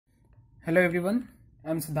Hello everyone,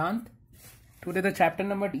 I am Sidhant. Today the chapter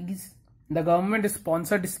number is the government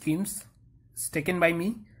sponsored schemes. It's taken by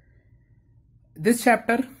me. This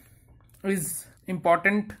chapter is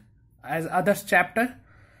important as others chapter,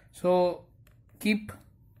 so keep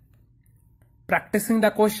practicing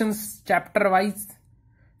the questions chapter wise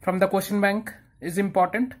from the question bank is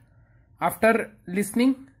important. After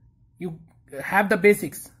listening, you have the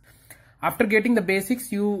basics. After getting the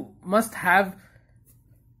basics, you must have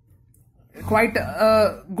quite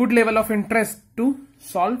a good level of interest to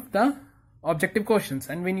solve the objective questions,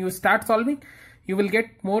 and when you start solving, you will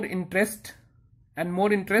get more interest and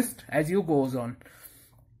more interest as you goes on.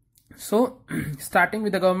 So starting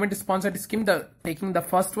with the government sponsored scheme, taking the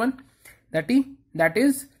first one, that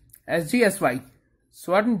is SGSY,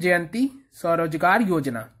 Swर्ण Jayanti Swarojgar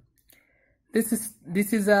Yojana. This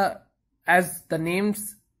is a, as the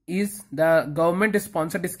names is, the government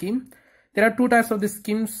sponsored scheme. There are two types of the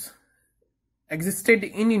schemes existed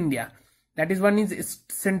in India. That is, one is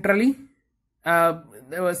centrally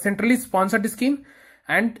sponsored scheme,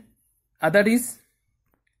 and other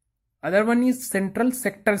one is central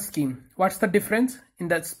sector scheme. What's the difference? In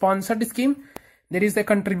the sponsored scheme, there is a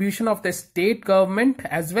contribution of the state government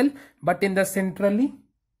as well, but in the centrally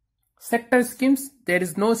sector schemes, there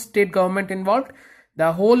is no state government involved.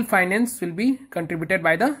 The whole finance will be contributed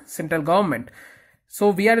by the central government.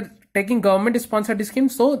 So we are taking government sponsored scheme.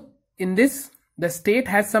 So in this, the state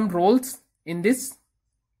has some roles in this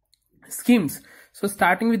schemes. So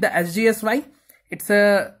starting with the SGSY, it's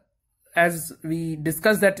a, as we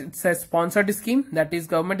discussed, that it's a sponsored scheme, that is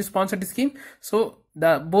government sponsored scheme. So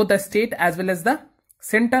both the state as well as the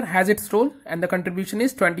center has its role, and the contribution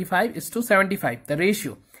is 25:75, the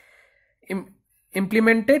ratio.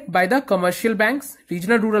 Implemented by the commercial banks,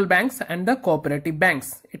 regional rural banks and the cooperative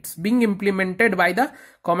banks. It's being implemented by the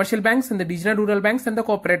commercial banks and the regional rural banks and the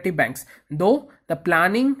cooperative banks, though the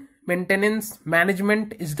planning, maintenance,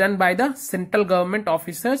 management is done by the central government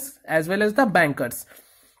officers as well as the bankers.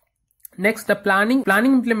 Next, the planning,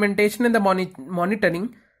 implementation and the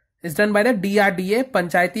monitoring is done by the DRDA,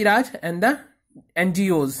 Panchayati Raj and the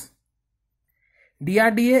NGOs.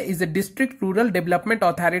 DRDA is a District Rural Development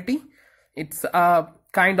Authority. It's a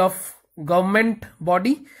kind of government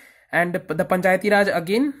body, and the Panchayati Raj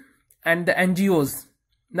again, and the NGOs,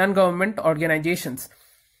 non-government organizations.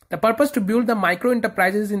 The purpose to build the micro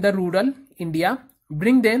enterprises in the rural India,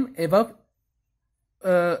 bring them above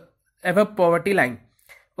poverty line.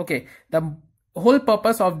 Okay, the whole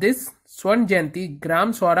purpose of this Swर्ण Jayanti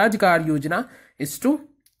Gram Swarojgar Yojana is to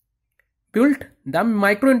build the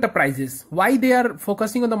micro enterprises. Why they are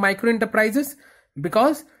focusing on the micro enterprises?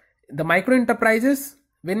 Because the micro enterprises,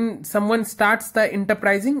 when someone starts the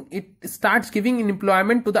enterprising, it starts giving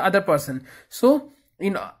employment to the other person. So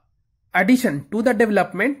in addition to the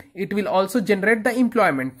development, it will also generate the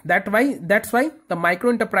employment. That's why the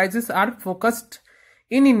micro enterprises are focused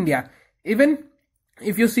in India. Even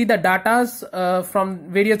if you see the data from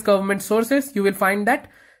various government sources, you will find that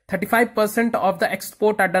 35% of the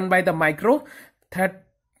export are done by the micro,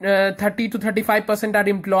 30 to 35% are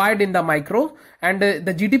employed in the micro, and the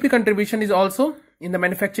GDP contribution is also in the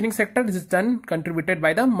manufacturing sector is contributed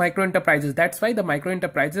by the micro enterprises. That's why the micro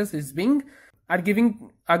enterprises are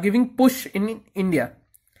giving push in India.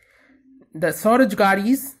 The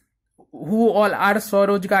Swarojgaris, who all are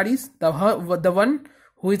Swarojgaris, the one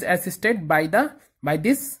who is assisted by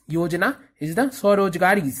this Yojana is the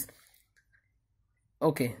Swarojgaris.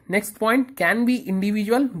 Okay, next point, can be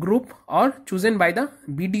individual, group or chosen by the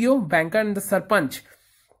BDO, banker and the Sarpanch.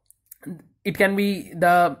 It can be,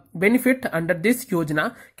 the benefit under this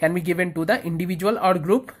Yojana can be given to the individual or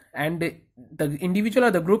group, and the individual or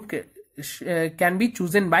the group can be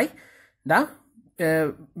chosen by the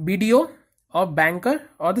BDO or banker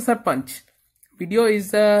or the Sarpanch. BDO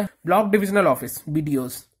is a block divisional office,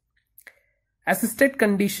 BDOs. Assisted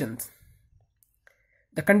conditions.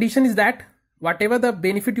 The condition is that whatever the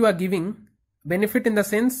benefit you are giving, benefit in the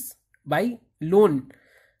sense by loan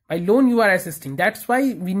you are assisting. That's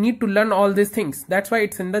why we need to learn all these things. That's why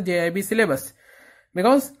it's in the JAIIB syllabus,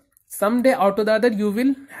 because someday out of the other you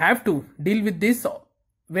will have to deal with this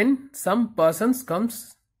when some persons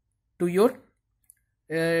comes to your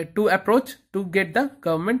to approach to get the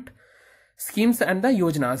government schemes and the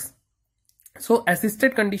yojanas. So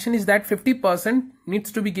assisted condition is that 50%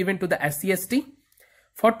 needs to be given to the SC/ST,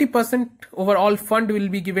 40% overall fund will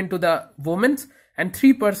be given to the women, and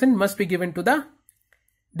 3% must be given to the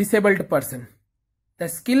disabled person. The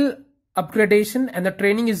skill upgradation and the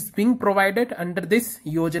training is being provided under this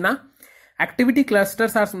Yojana. Activity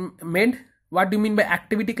clusters are made. What do you mean by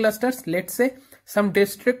activity clusters? Let's say some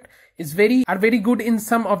district are very good in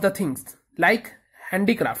some of the things like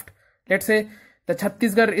handicraft. Let's say the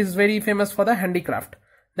Chhattisgarh is very famous for the handicraft.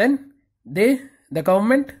 Then the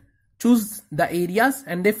government choose the areas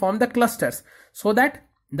and they form the clusters so that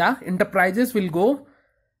the enterprises will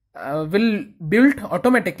build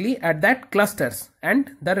automatically at that clusters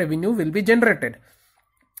and the revenue will be generated.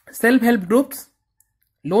 Self-help groups,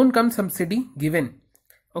 loan cum subsidy given.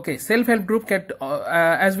 Okay, self-help group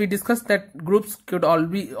as we discussed, that groups could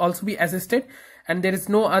also be assisted, and there is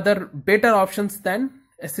no other better options than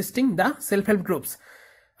assisting the self-help groups.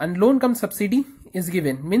 And loan cum subsidy is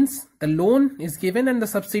given, means the loan is given and the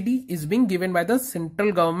subsidy is being given by the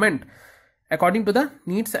central government according to the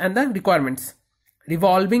needs and the requirements.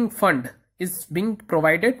 Revolving fund is being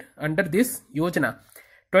provided under this Yojana.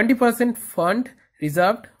 20% fund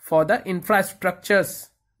reserved for the infrastructures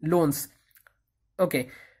loans. Okay,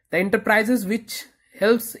 the enterprises which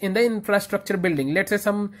helps in the infrastructure building. Let's say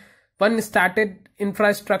someone started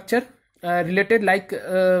infrastructure related like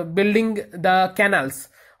building the canals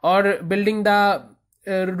or building the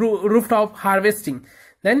rooftop harvesting.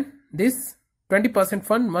 Then this 20%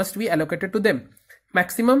 fund must be allocated to them.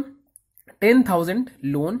 Maximum 10,000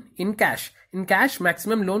 loan in cash. In cash,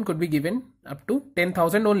 maximum loan could be given up to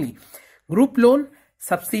 10,000 only. Group loan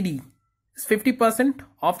subsidy is 50%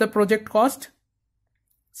 of the project cost,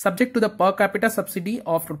 subject to the per capita subsidy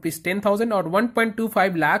of rupees 10,000 or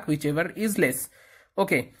 1.25 lakh, whichever is less.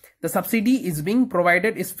 Okay, the subsidy is being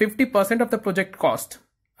provided is 50% of the project cost.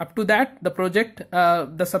 Up to that,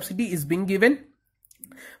 the subsidy is being given,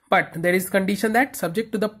 but there is condition that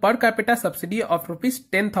subject to the per capita subsidy of rupees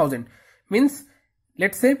 10,000. Means,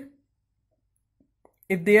 let's say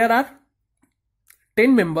if there are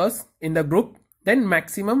 10 members in the group, then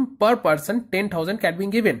maximum per person 10,000 can be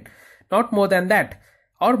given, not more than that,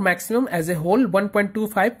 or maximum as a whole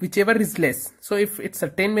 1.25, whichever is less. So if it's a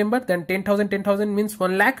 10 member, then 10,000 means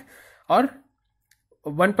 1 lakh, or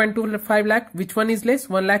 1.25 lakh, which one is less?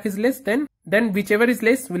 1 lakh is less, then whichever is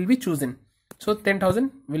less will be chosen. So 10,000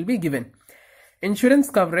 will be given. Insurance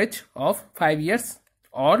coverage of 5 years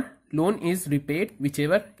or loan is repaid,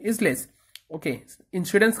 whichever is less. Okay,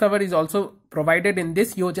 insurance cover is also provided in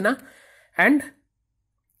this Yojana, and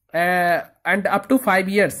up to 5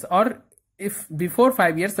 years, or if before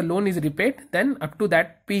 5 years the loan is repaid, then up to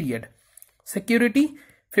that period. Security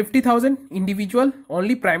 50,000 individual,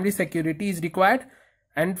 only primary security is required,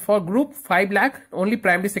 and for group 5 lakh only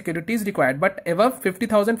primary security is required, but above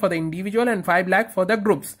 50,000 for the individual and 5 lakh for the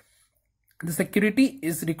groups. The security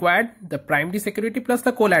is required, the primary security plus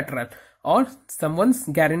the collateral or someone's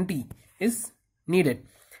guarantee is needed.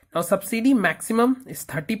 Now subsidy maximum is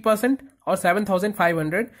 30% or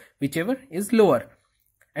 7,500, whichever is lower,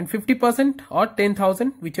 and 50% or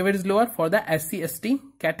 10,000, whichever is lower for the SC/ST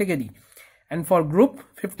category. And for group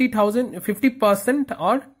 50%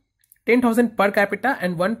 or 10,000 per capita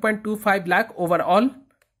and 1.25 lakh overall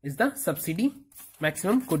is the subsidy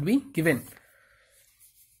maximum could be given.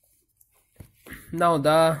 Now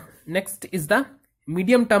the next is the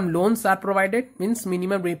medium term loans are provided, means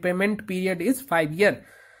minimum repayment period is 5 years.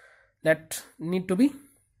 That need to be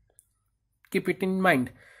keep it in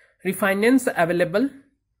mind. Refinance available.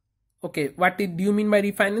 Okay, what do you mean by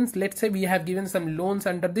refinance? Let's say we have given some loans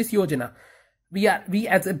under this Yojana. We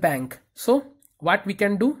as a bank. So what we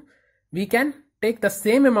can do? We can take the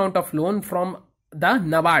same amount of loan from the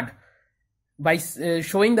NABARD by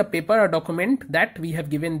showing the paper or document that we have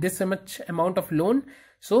given this much amount of loan.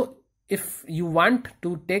 So if you want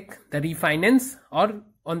to take the refinance, or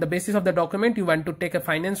on the basis of the document you want to take a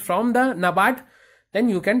finance from the NABARD, then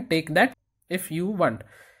you can take that if you want.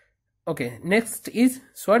 Okay, next is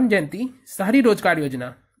Swarn Jayanti Sahari Rozgar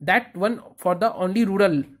Yojana. That one for the only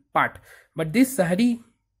rural part, but this Sahari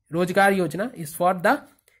Rozgar Yojana is for the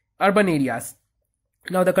urban areas.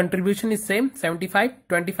 Now the contribution is same,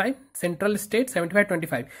 75-25, central state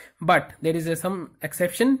 75-25, but there is some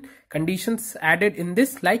exception conditions added in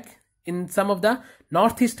this, like in some of the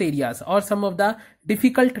northeast areas or some of the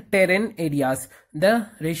difficult terrain areas, the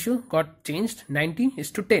ratio got changed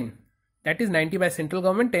 90:10. That is 90 by central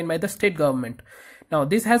government, 10 by the state government. Now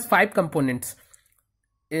this has 5 components.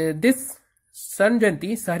 This Swarn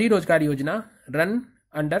Jayanti Sahari Rozgar Yojana run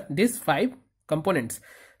under these 5 components,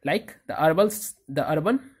 like the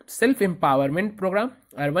urban self-empowerment program,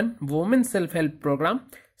 urban women self-help program,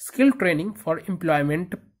 skill training for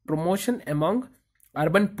employment promotion among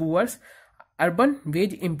urban poor, urban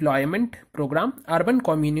wage employment program, urban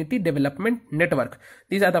community development network.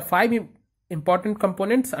 These are the 5 important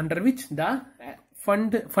components under which the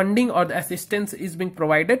funding or the assistance is being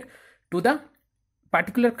provided to the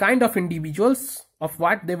particular kind of individuals of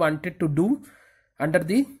what they wanted to do under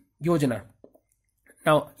the Yojana.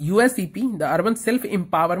 Now, USEP, the Urban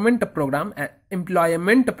Self-Empowerment Program,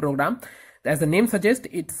 Employment Program, as the name suggests,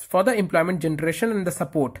 it's for the employment generation and the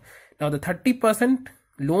support. Now, the 30%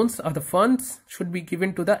 loans or the funds should be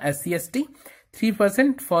given to the SC/ST,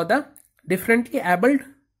 3% for the differently abled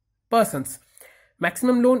persons.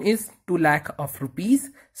 Maximum loan is 2 lakh of rupees.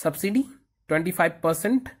 Subsidy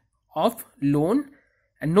 25% of loan,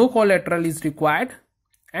 and no collateral is required,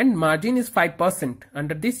 and margin is 5%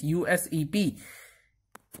 under this USEP.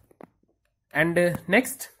 And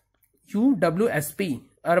next, UWSP,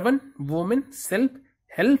 Urban Women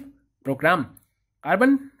Self-Help Program.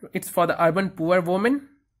 Urban, it's for the urban poor women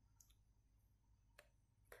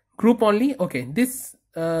group only. Okay, this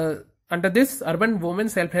under this Urban Women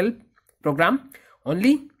Self-Help Program,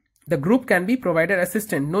 only the group can be provided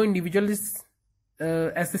assistance. No individual is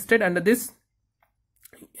assisted under this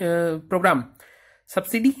program.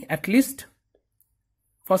 Subsidy, at least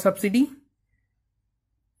for subsidy,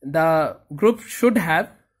 the group should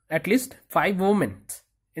have at least 5 women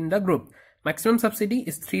in the group. Maximum subsidy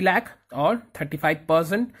is 3 lakh or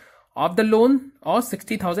 35% of the loan, or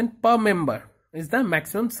 60,000 per member is the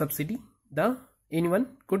maximum subsidy the anyone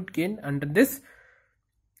could gain under this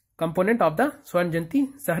component of the Swर्ण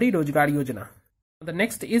Jayanti Shahri Rozgar Yojana. The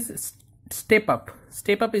next is Step Up.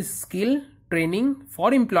 Step Up is skill training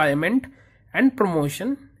for employment and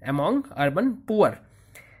promotion among urban poor.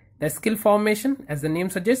 The skill formation, as the name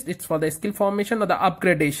suggests, it's for the skill formation or the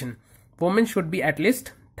upgradation. Women should be at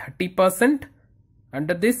least 30%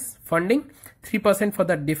 under this funding, 3% for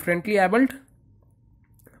the differently abled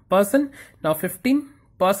person, now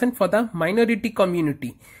 15% for the minority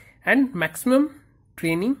community, and maximum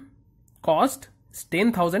training cost is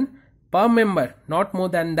 10,000 per member, not more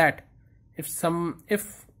than that.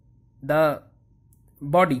 If the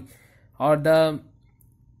body or the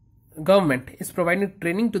government is providing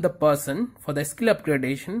training to the person for the skill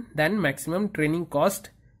upgradation, then maximum training cost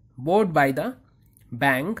borne by the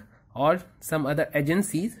bank or some other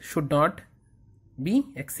agencies should not be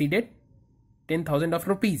exceeded 10,000 of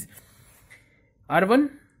rupees.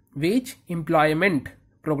 Urban Wage Employment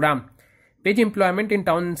Program. Wage employment in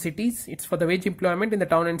town and cities. It's for the wage employment in the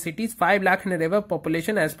town and cities, 5 lakh and above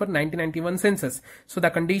population as per 1991 census. So the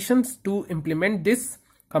conditions to implement this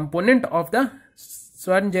component of the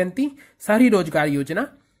Swर्ण Jayanti Shahri Rozgar Yojana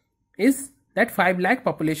is that 5 lakh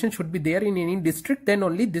population should be there in any district, then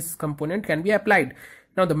only this component can be applied.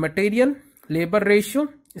 Now the material labor ratio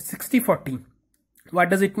is 60/40. What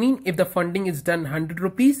does it mean? If the funding is done 100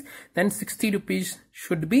 rupees, then 60 rupees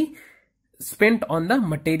should be spent on the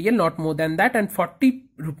material, not more than that, and 40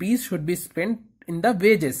 rupees should be spent in the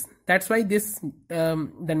wages. That's why this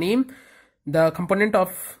the name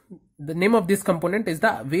of this component is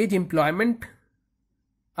the Wage Employment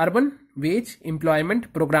Urban Wage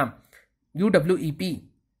Employment Program, UWEP.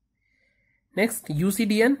 Next,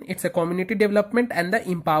 UCDN, it's a Community Development and the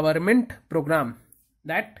Empowerment Program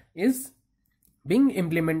that is being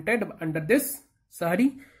implemented under this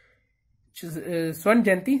Swर्ण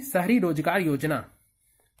Jayanti Shahri Rozgar Yojana.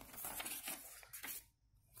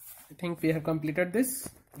 I think we have completed this.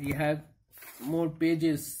 We have more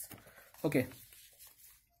pages. Okay.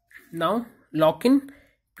 Now, lock-in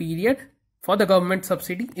period for the government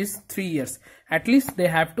subsidy is 3 years. At least they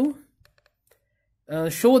have to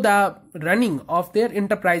show the running of their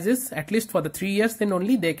enterprises at least for the 3 years, then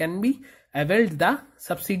only they can be availed the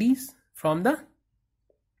subsidies from the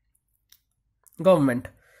government.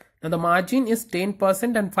 Now the margin is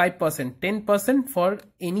 10% and 5%. 10% for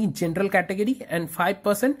any general category and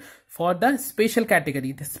 5% for the special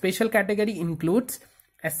category. The special category includes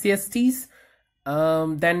SC/STs,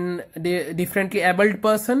 then the differently abled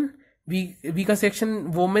person, weaker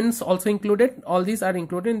section women's also included. All these are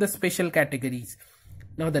included in the special categories.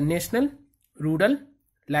 Now the National Rural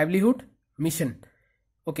Livelihood Mission.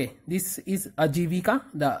 Okay, this is Ajivika,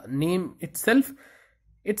 the name itself.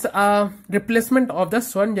 It's a replacement of the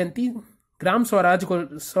Swर्ण Jayanti Gram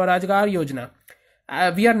Swarajgar Yojana.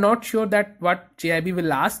 We are not sure that what JAIIB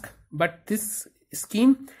will ask, but this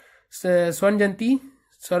scheme, Swर्ण Jayanti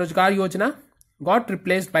Swarajgar Yojana, got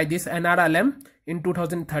replaced by this NRLM in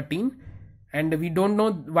 2013, and we don't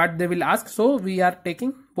know what they will ask, so we are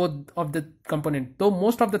taking both of the component. Though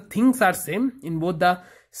most of the things are same in both the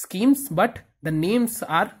schemes, but the names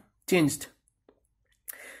are changed.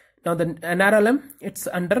 Now the NRLM, it's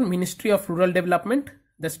under Ministry of Rural Development.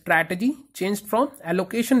 The strategy changed from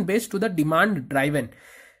allocation based to the demand driven.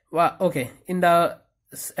 Okay, in the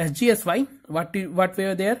SGSY, what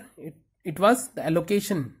were there? It was the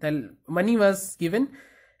allocation. The money was given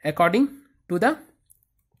according to the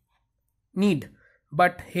need.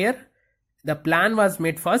 But here the plan was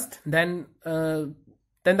made first, then the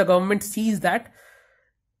government sees that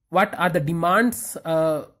what are the demands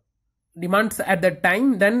at that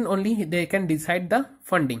time, then only they can decide the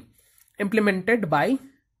funding. Implemented by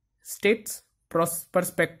states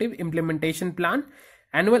perspective implementation plan,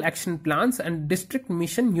 annual action plans, and district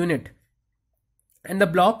mission unit and the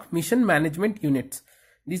block mission management units.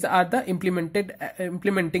 These are the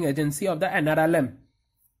implementing agency of the NRLM.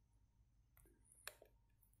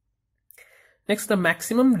 Next, the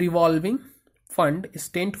maximum revolving fund is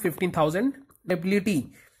 10 to 15,000.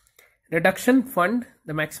 Liability reduction fund,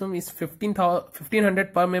 the maximum is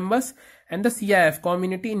 1,500 per members, and the CIF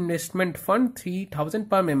Community Investment Fund 3,000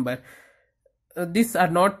 per member. This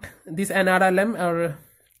NRLM or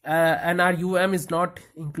NRUM is not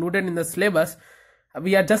included in the syllabus.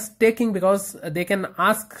 We are just taking because they can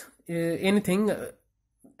ask anything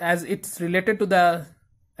as it's related to the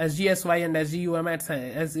SGSY and SGUM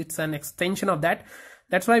as it's an extension of that.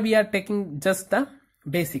 That's why we are taking just the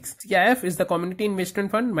basics. CIF is the Community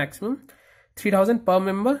Investment Fund, maximum 3,000 per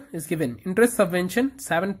member is given. Interest subvention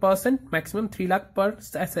 7%, maximum 3 lakh per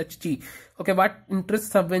SHG. Okay, what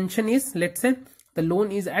interest subvention is? Let's say the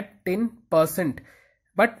loan is at 10%,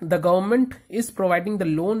 but the government is providing the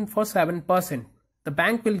loan for 7%. The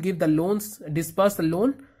bank will give the loans, disperse the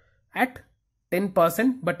loan at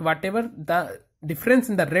 10%, but whatever the difference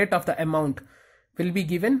in the rate of the amount will be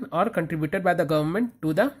given or contributed by the government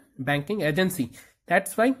to the banking agency.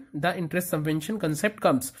 That's why the interest subvention concept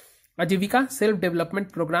comes. Ajivika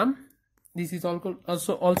Self-Development Program. This is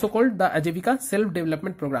also called the Ajivika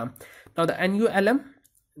Self-Development Program. Now the NULM,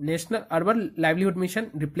 National Urban Livelihood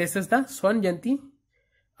Mission, replaces the Swan Jayanti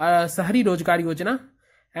Sahari Rozgar Yojana,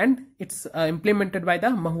 and it's implemented by the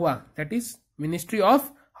MAHUA, that is Ministry of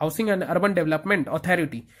Housing and Urban Development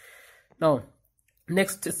Authority. Now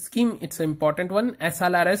next scheme, it's an important one,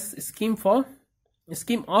 SLRS, Scheme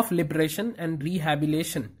of Liberation and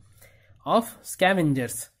Rehabilitation of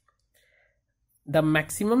Scavengers. The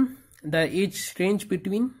maximum, the age range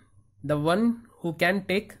between the one who can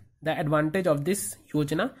take the advantage of this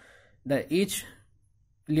Yojana, the age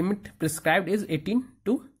limit prescribed is 18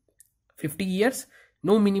 to 50 years.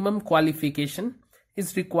 No minimum qualification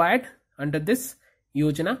is required under this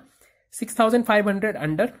Yojana. 6,500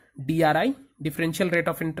 under DRI, differential rate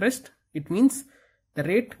of interest. It means the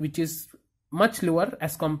rate which is much lower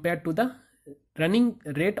as compared to the running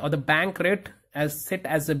rate or the bank rate as set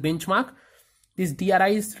as a benchmark. These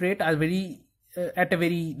DRI's rate are at a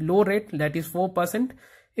very low rate, that is 4%.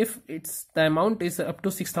 If the amount is up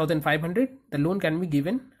to 6,500, the loan can be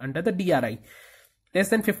given under the DRI. Less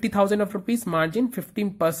than 50,000 of rupees margin,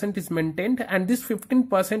 15% is maintained, and this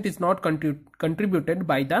 15% is not contributed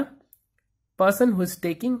by the person who is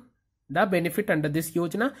taking the benefit under this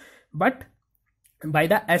Yojana, but by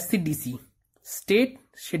the SCDC, State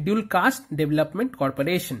Scheduled Caste Development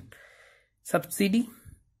Corporation. Subsidy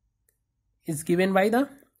is given by the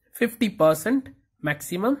 50%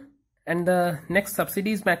 maximum, and the next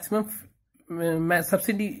subsidy is maximum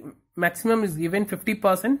is given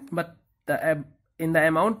 50%, but in the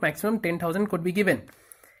amount maximum 10,000 could be given,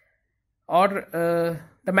 or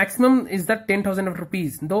the maximum is that 10,000 of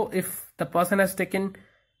rupees, though if the person has taken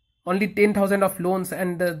only 10,000 of loans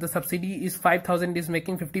and the subsidy is 5,000, is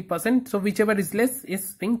making 50%, so whichever is less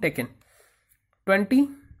is being taken.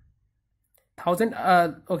 20,000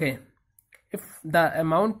 okay, if the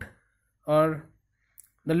amount or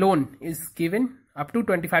the loan is given up to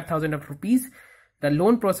 25,000 of rupees, the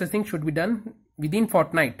loan processing should be done within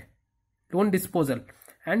fortnight, loan disposal,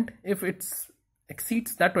 and if it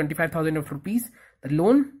exceeds the 25,000 of rupees, the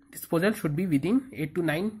loan disposal should be within 8 to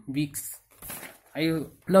 9 weeks.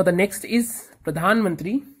 Now the next is Pradhan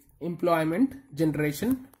Mantri Employment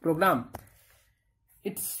Generation Program.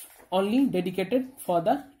 It's only dedicated for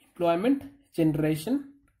the employment generation,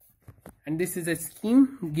 and this is a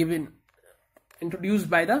scheme introduced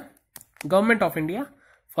by the Government of India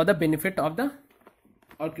for the benefit of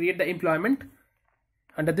create the employment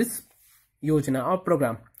under this Yojana or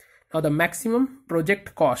program. Now the maximum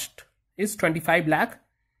project cost is 25 lakh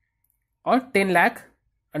or 10 lakh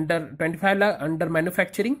under 25 lakh under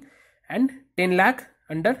manufacturing and 10 lakh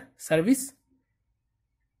under service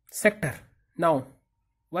sector. Now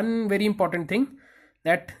one very important thing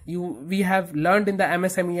that we have learned in the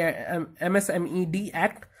MSMED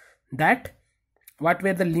Act, that what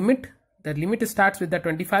were the limit? The limit starts with the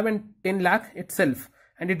 25 and 10 lakh itself,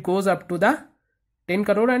 and it goes up to the 10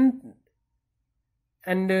 crore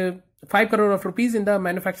and 5 crore of rupees in the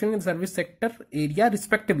manufacturing and service sector area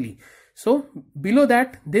respectively. So below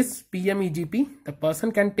that, this PMEGP, the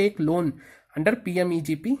person can take loan under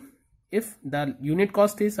PMEGP if the unit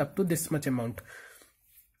cost is up to this much amount.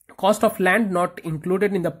 Cost of land not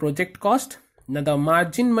included in the project cost. Now the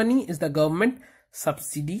margin money is the government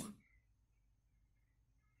subsidy.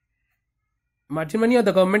 Margin money or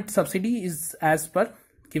the government subsidy is as per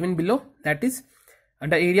given below, that is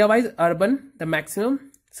under area wise urban the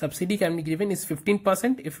maximum subsidy can be given is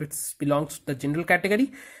 15% if it belongs to the general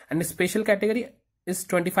category, and the special category is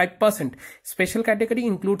 25%. Special category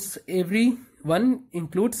includes everyone,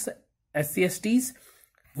 includes SC/STs,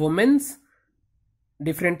 women's,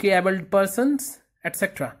 differently abled persons,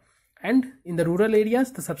 etc. And in the rural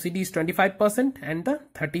areas the subsidy is 25% and the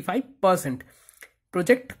 35%.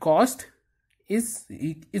 Project cost is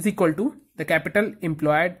equal to the capital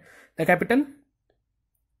employed, the capital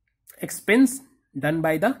expense done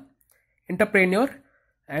by the entrepreneur,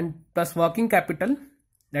 and plus working capital,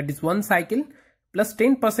 that is one cycle, plus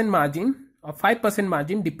 10% margin or 5%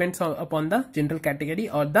 margin, depends upon the general category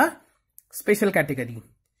or the special category.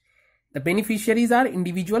 The beneficiaries are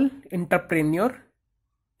individual, entrepreneur,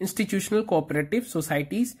 institutional, cooperative,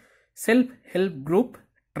 societies, self-help group,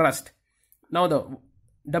 trust. Now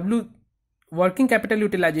the working capital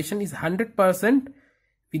utilization is 100%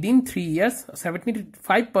 within 3 years,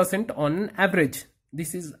 75% on average.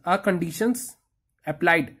 This is our conditions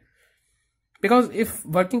applied, because if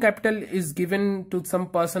working capital is given to some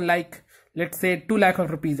person like let's say 2 lakh of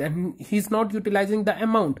rupees and he's not utilizing the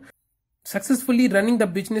amount, successfully running the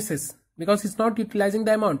businesses, because he's not utilizing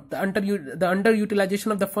the amount, the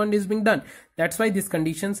underutilization of the fund is being done. That's why these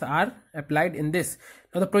conditions are applied in this.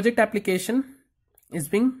 Now the project application is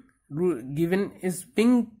being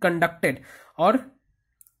conducted, or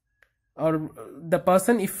the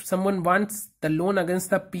person, if someone wants the loan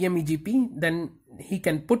against the PMEGP, then he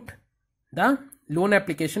can put the loan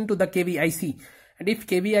application to the KVIC, and if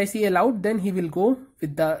KVIC allowed, then he will go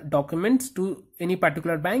with the documents to any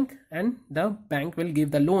particular bank and the bank will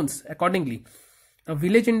give the loans accordingly. Now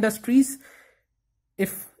village industries,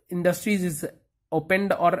 if industries is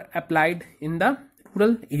opened or applied in the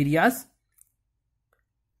rural areas,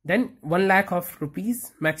 then 1 lakh of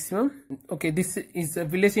rupees maximum. Okay, this is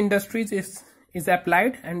village industries is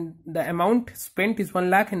applied and the amount spent is 1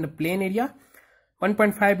 lakh in the plain area,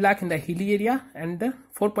 1.5 lakh in the hilly area, and the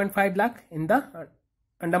 4.5 lakh in the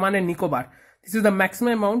Andaman and Nicobar. This is the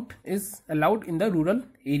maximum amount is allowed in the rural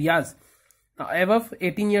areas. Now above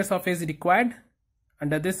 18 years of age required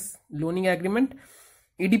under this loaning agreement.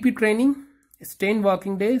 EDP training is 10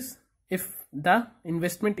 working days if the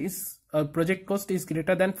investment is project cost is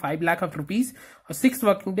greater than 5 lakh of rupees, or 6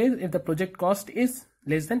 working days if the project cost is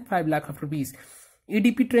less than 5 lakh of rupees.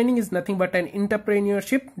 EDP training is nothing but an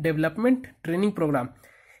entrepreneurship development training program.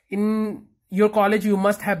 In your college you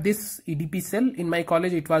must have this EDP cell. In my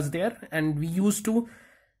college it was there, and we used to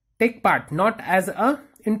take part not as a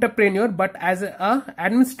entrepreneur but as a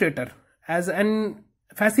administrator, as an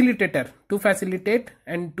facilitator, to facilitate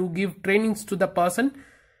and to give trainings to the person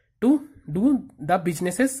to do the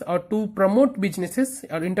businesses or to promote businesses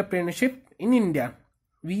or entrepreneurship in India.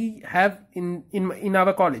 We have in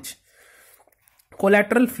our college.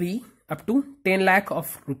 Collateral free up to 10 lakh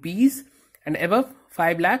of rupees and above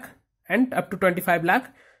 5 lakh and up to 25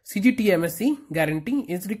 lakh CGT-MSE guarantee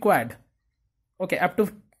is required. Okay, up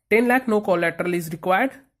to 10 lakh no collateral is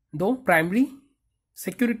required, though primary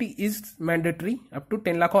security is mandatory up to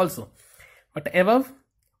 10 lakh also. But above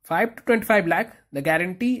 5 to 25 lakh the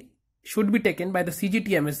guarantee should be taken by the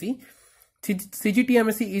CGT-MSE.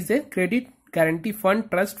 CGT-MSE is a credit guarantee fund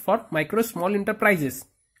trust for micro small enterprises.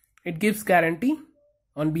 It gives guarantee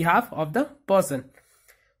on behalf of the person.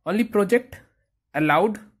 Only project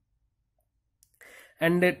allowed,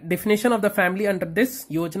 and the definition of the family under this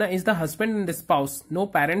Yojana is the husband and the spouse. No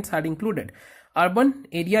parents are included. Urban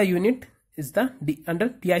area unit is the under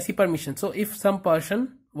DIC permission. So if some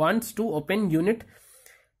person wants to open unit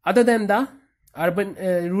other than the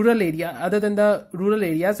rural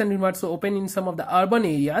areas and he wants to open in some of the urban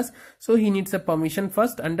areas, so he needs a permission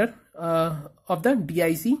first under of the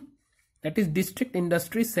DIC, that is District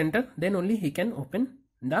Industry Center. Then only he can open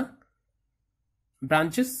the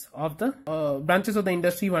branches of the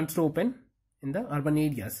industry he wants to open in the urban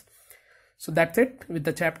areas. So that's it with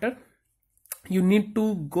the chapter. You need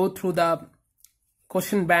to go through the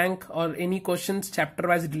question bank or any questions chapter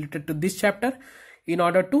wise related to this chapter in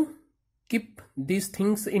order to keep these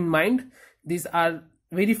things in mind. These are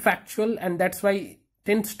very factual and that's why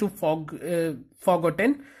tends to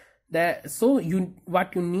forgotten. So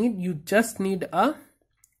what you need, you just need a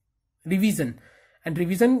revision, and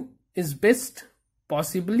revision is best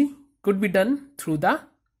possibly could be done through the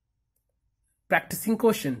practicing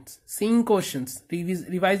questions, seeing questions,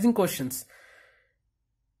 revising questions.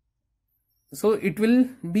 So it will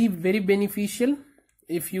be very beneficial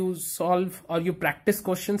if you solve or you practice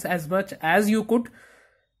questions as much as you could.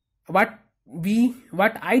 What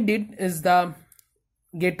I did is the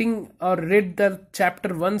getting or read the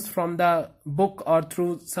chapter once from the book or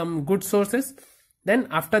through some good sources. Then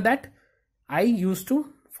after that, I used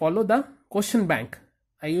to follow the question bank.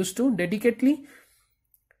 I used to dedicatedly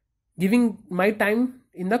giving my time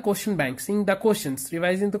in the question bank, seeing the questions,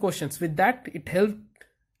 revising the questions. With that, it helped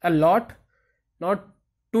a lot, not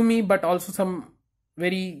to me, but also some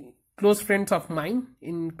very close friends of mine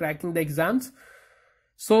in cracking the exams.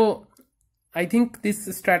 So I think this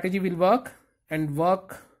strategy will work, and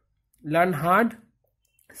learn hard,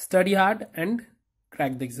 study hard, and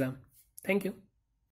crack the exam. Thank you.